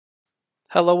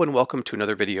Hello and welcome to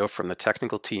another video from the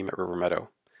technical team at River.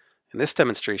 In this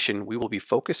demonstration, we will be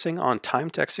focusing on time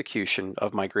to execution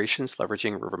of migrations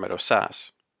leveraging River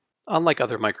SaaS. Unlike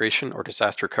other migration or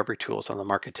disaster recovery tools on the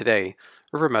market today,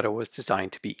 River was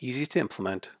designed to be easy to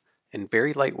implement and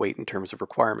very lightweight in terms of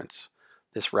requirements.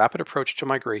 This rapid approach to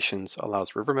migrations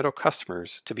allows River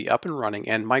customers to be up and running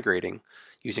and migrating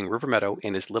using River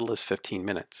in as little as 15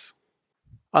 minutes.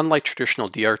 Unlike traditional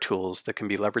DR tools that can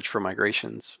be leveraged for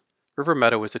migrations,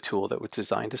 River is a tool that was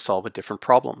designed to solve a different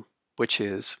problem, which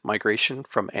is migration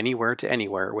from anywhere to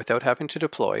anywhere without having to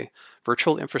deploy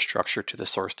virtual infrastructure to the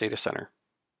source data center.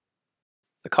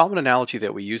 The common analogy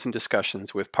that we use in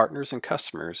discussions with partners and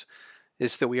customers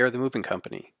is that we are the moving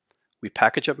company. We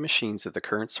package up machines of the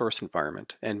current source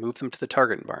environment and move them to the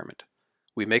target environment.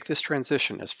 We make this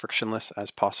transition as frictionless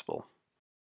as possible.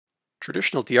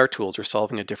 Traditional DR tools are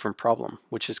solving a different problem,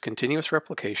 which is continuous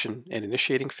replication and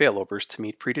initiating failovers to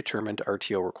meet predetermined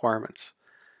RTO requirements.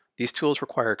 These tools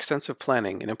require extensive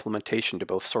planning and implementation to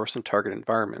both source and target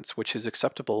environments, which is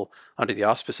acceptable under the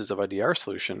auspices of a DR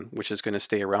solution, which is going to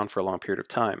stay around for a long period of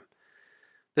time.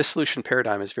 This solution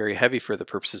paradigm is very heavy for the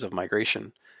purposes of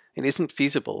migration and isn't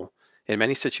feasible in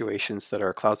many situations that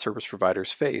our cloud service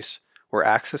providers face where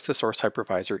access to source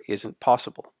hypervisor isn't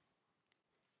possible.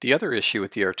 The other issue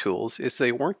with DR tools is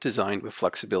they weren't designed with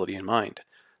flexibility in mind.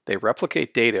 They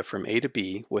replicate data from A to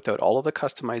B without all of the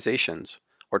customizations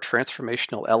or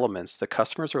transformational elements that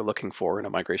customers are looking for in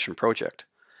a migration project.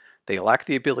 They lack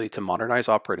the ability to modernize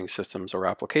operating systems or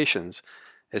applications,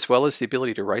 as well as the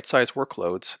ability to right-size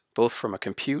workloads, both from a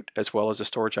compute as well as a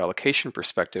storage allocation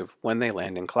perspective when they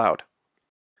land in cloud.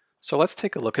 So let's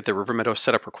take a look at the River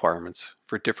setup requirements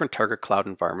for different target cloud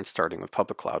environments, starting with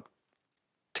public cloud.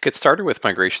 To get started with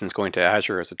migrations going to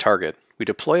Azure as a target, we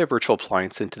deploy a virtual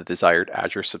appliance into the desired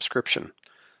Azure subscription.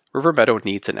 River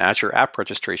needs an Azure app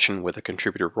registration with a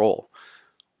contributor role.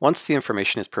 Once the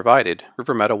information is provided,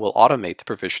 River will automate the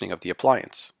provisioning of the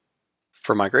appliance.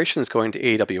 For migrations going to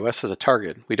AWS as a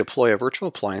target, we deploy a virtual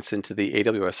appliance into the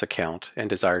AWS account and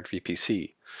desired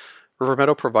VPC.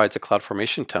 River provides a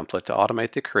CloudFormation template to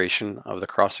automate the creation of the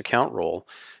cross-account role,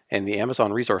 and the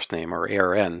Amazon Resource Name, or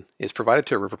ARN, is provided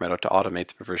to River to automate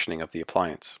the provisioning of the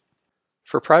appliance.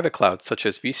 For private clouds such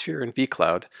as vSphere and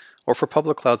vCloud, or for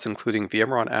public clouds including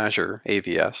VMware on Azure,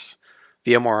 AVS,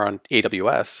 VMware on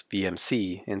AWS,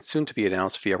 VMC, and soon to be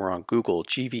announced VMware on Google,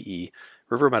 GVE,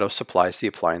 River supplies the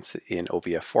appliance in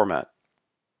OVF format.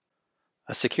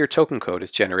 A secure token code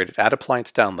is generated at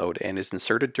appliance download and is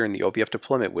inserted during the OVF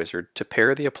deployment wizard to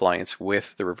pair the appliance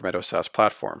with the River SaaS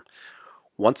platform.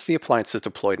 Once the appliance is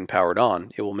deployed and powered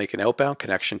on, it will make an outbound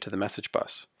connection to the message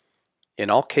bus. In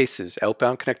all cases,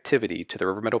 outbound connectivity to the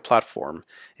River platform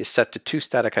is set to 2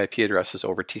 static IP addresses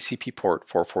over TCP port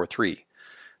 443.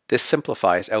 This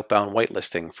simplifies outbound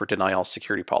whitelisting for deny-all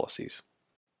security policies.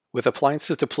 With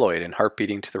appliances deployed and heart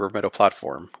beating to the River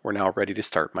platform, we're now ready to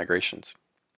start migrations.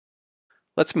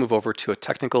 Let's move over to a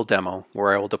technical demo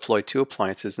where I will deploy 2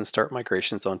 appliances and start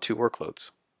migrations on 2 workloads.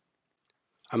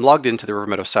 I'm logged into the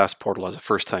River SaaS portal as a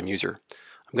first-time user.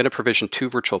 I'm going to provision 2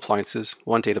 virtual appliances,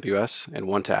 one to AWS and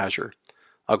one to Azure.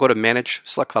 I'll go to Manage,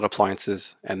 select Cloud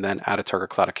Appliances, and then Add a Target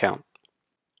Cloud Account.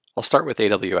 I'll start with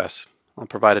AWS. I'll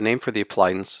provide a name for the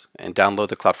appliance and download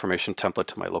the CloudFormation template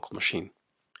to my local machine.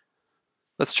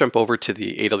 Let's jump over to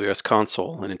the AWS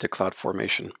console and into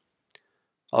CloudFormation.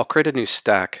 I'll create a new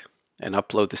stack and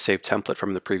upload the saved template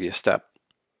from the previous step.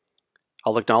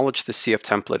 I'll acknowledge the CF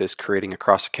template is creating a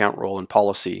cross-account role and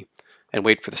policy and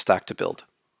wait for the stack to build.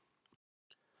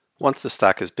 Once the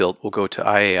stack is built, we'll go to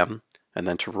IAM and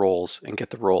then to roles and get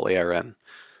the role ARN.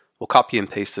 We'll copy and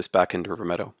paste this back into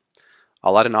River.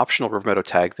 I'll add an optional River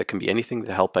tag that can be anything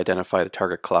to help identify the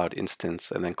target cloud instance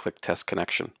and then click Test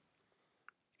Connection.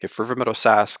 If River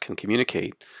SaaS can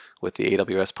communicate with the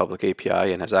AWS public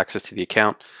API and has access to the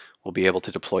account, we'll be able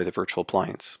to deploy the virtual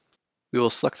appliance. We will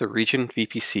select the region,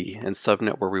 VPC, and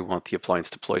subnet where we want the appliance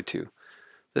deployed to.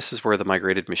 This is where the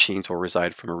migrated machines will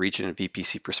reside from a region and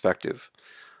VPC perspective.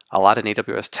 I'll add an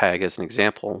AWS tag as an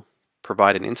example,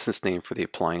 provide an instance name for the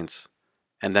appliance,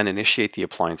 and then initiate the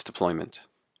appliance deployment.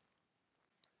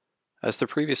 As the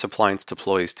previous appliance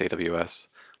deploys to AWS,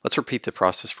 let's repeat the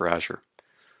process for Azure.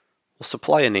 We'll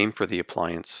supply a name for the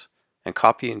appliance and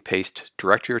copy and paste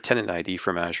directory or tenant ID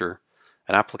from Azure,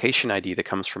 an application ID that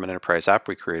comes from an enterprise app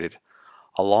we created,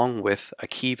 along with a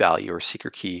key value or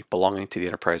secret key belonging to the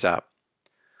enterprise app.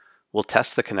 We'll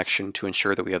test the connection to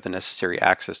ensure that we have the necessary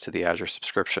access to the Azure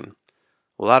subscription.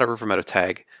 We'll add a River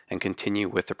tag and continue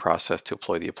with the process to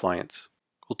deploy the appliance.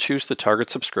 We'll choose the target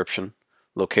subscription,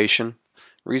 location,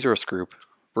 resource group,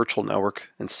 virtual network,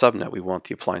 and subnet we want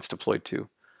the appliance deployed to.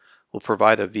 We'll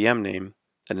provide a VM name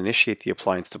and initiate the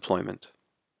appliance deployment.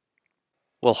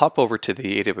 We'll hop over to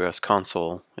the AWS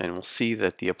console and we'll see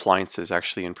that the appliance is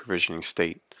actually in provisioning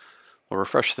state. We'll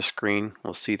refresh the screen,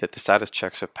 we'll see that the status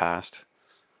checks have passed,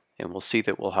 and we'll see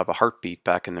that we'll have a heartbeat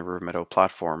back in the River Meadow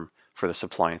platform for this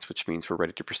appliance, which means we're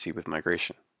ready to proceed with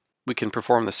migration. We can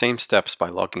perform the same steps by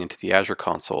logging into the Azure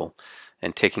console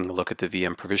and taking a look at the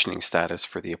VM provisioning status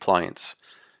for the appliance.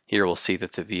 Here we'll see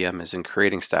that the VM is in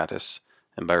creating status,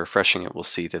 and by refreshing it we'll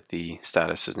see that the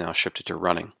status is now shifted to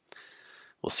running.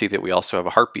 We'll see that we also have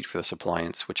a heartbeat for this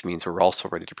appliance, which means we're also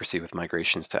ready to proceed with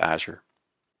migrations to Azure.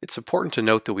 It's important to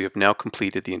note that we have now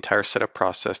completed the entire setup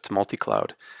process to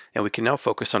multi-cloud, and we can now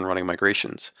focus on running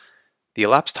migrations. The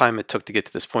elapsed time it took to get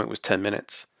to this point was 10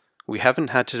 minutes. We haven't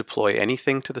had to deploy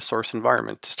anything to the source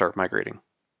environment to start migrating.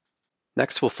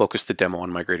 Next, we'll focus the demo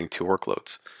on migrating two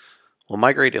workloads. We'll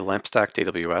migrate a LAMP stack to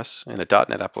AWS and a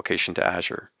 .NET application to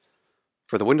Azure.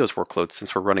 For the Windows workload,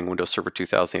 since we're running Windows Server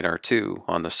 2008 R2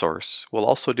 on the source, we'll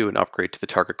also do an upgrade to the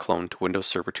target clone to Windows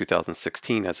Server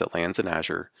 2016 as it lands in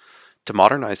Azure to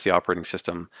modernize the operating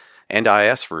system and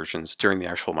IIS versions during the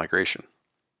actual migration.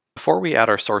 Before we add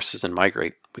our sources and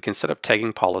migrate, we can set up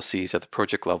tagging policies at the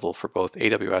project level for both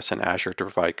AWS and Azure to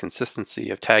provide consistency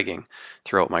of tagging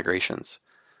throughout migrations.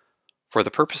 For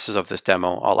the purposes of this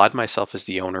demo, I'll add myself as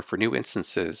the owner for new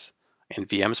instances and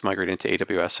VMs migrated into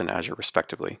AWS and Azure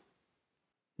respectively.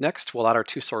 Next, we'll add our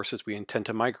two sources we intend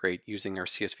to migrate using our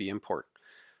CSV import.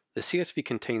 The CSV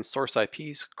contains source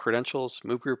IPs, credentials,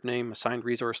 move group name, assigned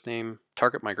resource name,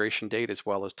 target migration date, as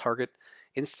well as target,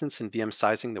 instance, and VM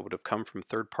sizing that would have come from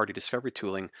third-party discovery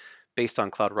tooling based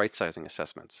on cloud right-sizing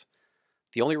assessments.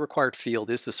 The only required field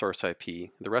is the source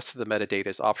IP. The rest of the metadata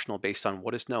is optional based on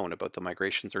what is known about the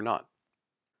migrations or not.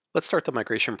 Let's start the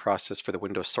migration process for the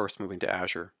Windows source moving to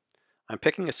Azure. I'm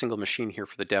picking a single machine here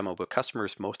for the demo, but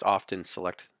customers most often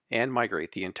select and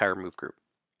migrate the entire move group.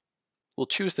 We'll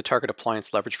choose the target appliance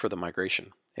leveraged for the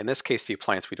migration, in this case the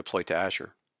appliance we deployed to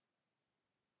Azure.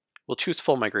 We'll choose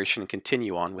full migration and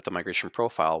continue on with the migration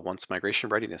profile once migration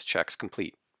readiness checks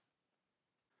complete.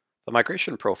 The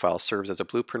migration profile serves as a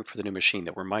blueprint for the new machine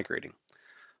that we're migrating.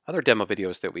 Other demo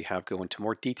videos that we have go into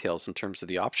more details in terms of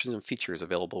the options and features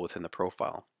available within the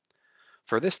profile.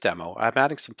 For this demo, I'm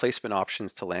adding some placement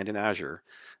options to land in Azure,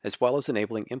 as well as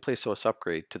enabling in-place OS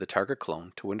upgrade to the target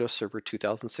clone to Windows Server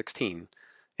 2016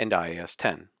 and IIS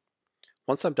 10.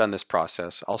 Once I'm done this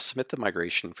process, I'll submit the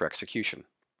migration for execution.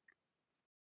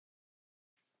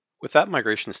 With that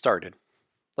migration started,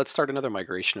 let's start another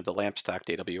migration of the LAMP stack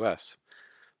to AWS.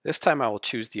 This time I will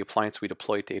choose the appliance we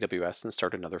deployed to AWS and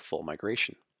start another full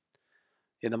migration.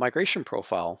 In the migration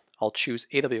profile, I'll choose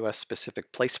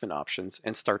AWS-specific placement options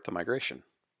and start the migration.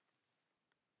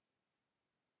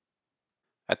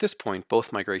 At this point,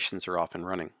 both migrations are off and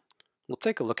running. We'll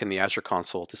take a look in the Azure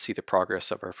console to see the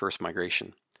progress of our first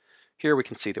migration. Here we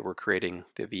can see that we're creating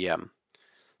the VM.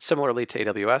 Similarly to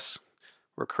AWS,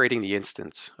 we're creating the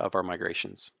instance of our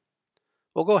migrations.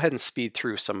 We'll go ahead and speed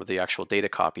through some of the actual data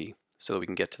copy so that we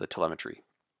can get to the telemetry.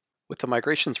 With the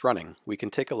migrations running, we can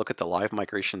take a look at the live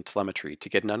migration telemetry to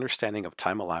get an understanding of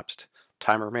time elapsed,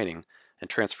 time remaining, and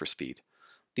transfer speed.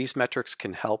 These metrics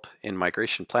can help in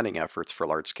migration planning efforts for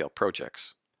large-scale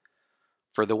projects.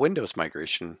 For the Windows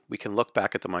migration, we can look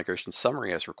back at the migration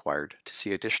summary as required to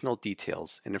see additional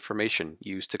details and information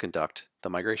used to conduct the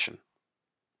migration.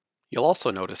 You'll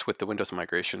also notice with the Windows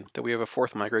migration that we have a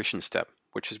fourth migration step,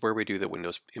 which is where we do the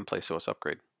Windows in-place OS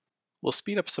upgrade. We'll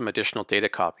speed up some additional data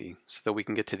copy so that we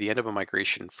can get to the end of a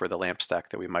migration for the LAMP stack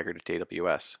that we migrated to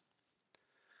AWS.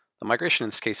 The migration in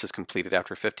this case is completed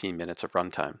after 15 minutes of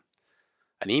runtime.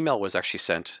 An email was actually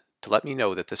sent to let me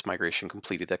know that this migration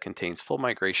completed that contains full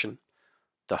migration,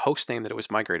 the host name that it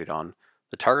was migrated on,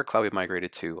 the target cloud we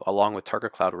migrated to, along with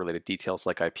target cloud related details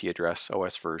like IP address,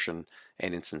 OS version,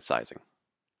 and instance sizing.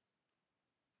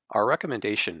 Our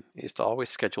recommendation is to always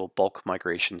schedule bulk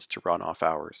migrations to run off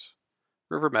hours.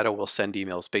 River Meadow will send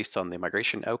emails based on the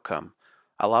migration outcome,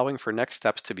 allowing for next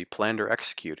steps to be planned or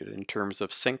executed in terms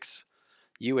of syncs,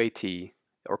 UAT,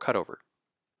 or cutover.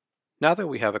 Now that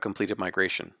we have a completed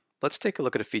migration, let's take a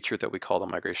look at a feature that we call the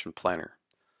Migration Planner.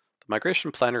 The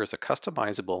Migration Planner is a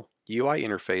customizable UI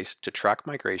interface to track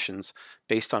migrations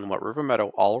based on what River Meadow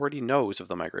already knows of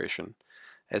the migration,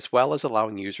 as well as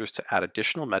allowing users to add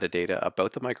additional metadata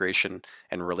about the migration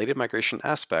and related migration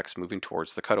aspects moving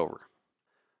towards the cutover.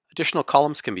 Additional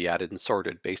columns can be added and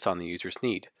sorted based on the user's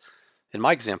need. In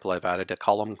my example, I've added a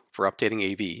column for updating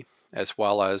AV, as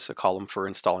well as a column for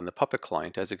installing the Puppet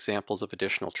client as examples of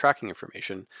additional tracking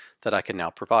information that I can now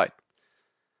provide.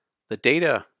 The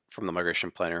data from the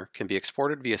Migration Planner can be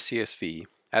exported via CSV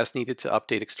as needed to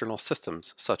update external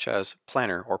systems such as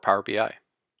Planner or Power BI.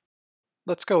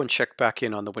 Let's go and check back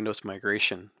in on the Windows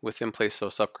migration with in-place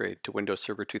OS upgrade to Windows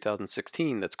Server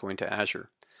 2016 that's going to Azure.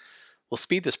 We'll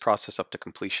speed this process up to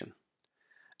completion.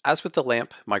 As with the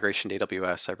LAMP migration to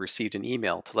AWS, I've received an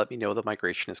email to let me know the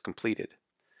migration is completed.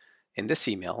 In this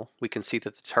email, we can see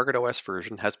that the target OS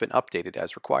version has been updated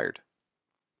as required.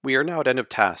 We are now at end of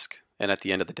task and at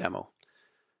the end of the demo.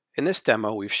 In this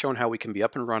demo, we've shown how we can be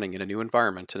up and running in a new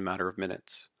environment in a matter of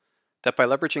minutes. That by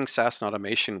leveraging SaaS and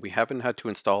automation, we haven't had to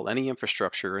install any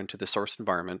infrastructure into the source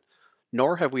environment,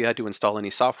 nor have we had to install any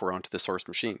software onto the source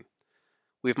machine.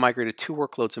 We've migrated 2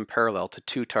 workloads in parallel to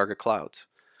 2 target clouds.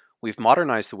 We've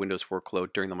modernized the Windows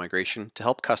workload during the migration to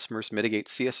help customers mitigate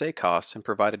CSA costs and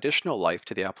provide additional life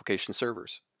to the application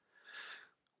servers.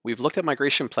 We've looked at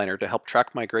Migration Planner to help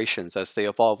track migrations as they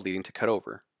evolve, leading to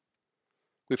cutover.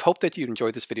 We've hoped that you'd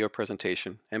enjoyed this video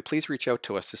presentation, and please reach out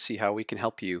to us to see how we can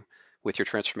help you with your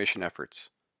transformation efforts.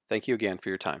 Thank you again for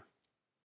your time.